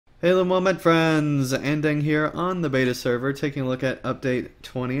Hello Moment friends! Ending here on the beta server taking a look at update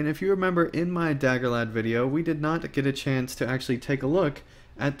 20, and if you remember in my Daggerlad video we did not get a chance to actually take a look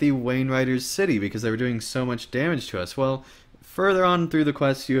at the Wainrider's city because they were doing so much damage to us. Well, further on through the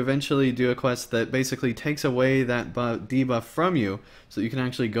quest you eventually do a quest that basically takes away that debuff from you so that you can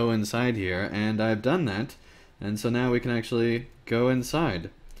actually go inside here, and I've done that, and so now we can actually go inside.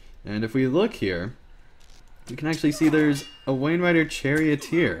 And if we look here, you can actually see there's a Wainrider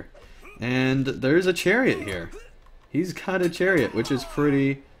Charioteer. And there's a chariot here. He's got a chariot, which is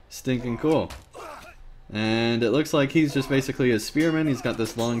pretty stinking cool. And it looks like he's just basically a spearman. He's got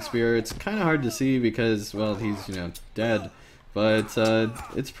this long spear. It's kind of hard to see because, well, he's, dead. But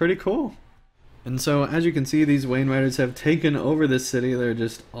it's pretty cool. And so, as you can see, these Wainriders have taken over this city. They're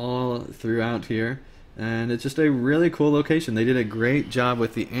just all throughout here. And it's just a really cool location. They did a great job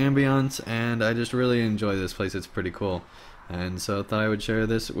with the ambiance, and I just really enjoy this place. It's pretty cool. And so I thought I would share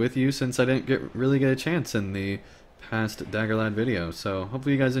this with you since I didn't really get a chance in the past Daggerlad video. So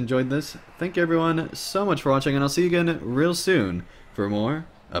hopefully you guys enjoyed this. Thank you everyone so much for watching, and I'll see you again real soon for more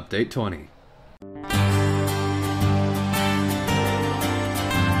Update 20.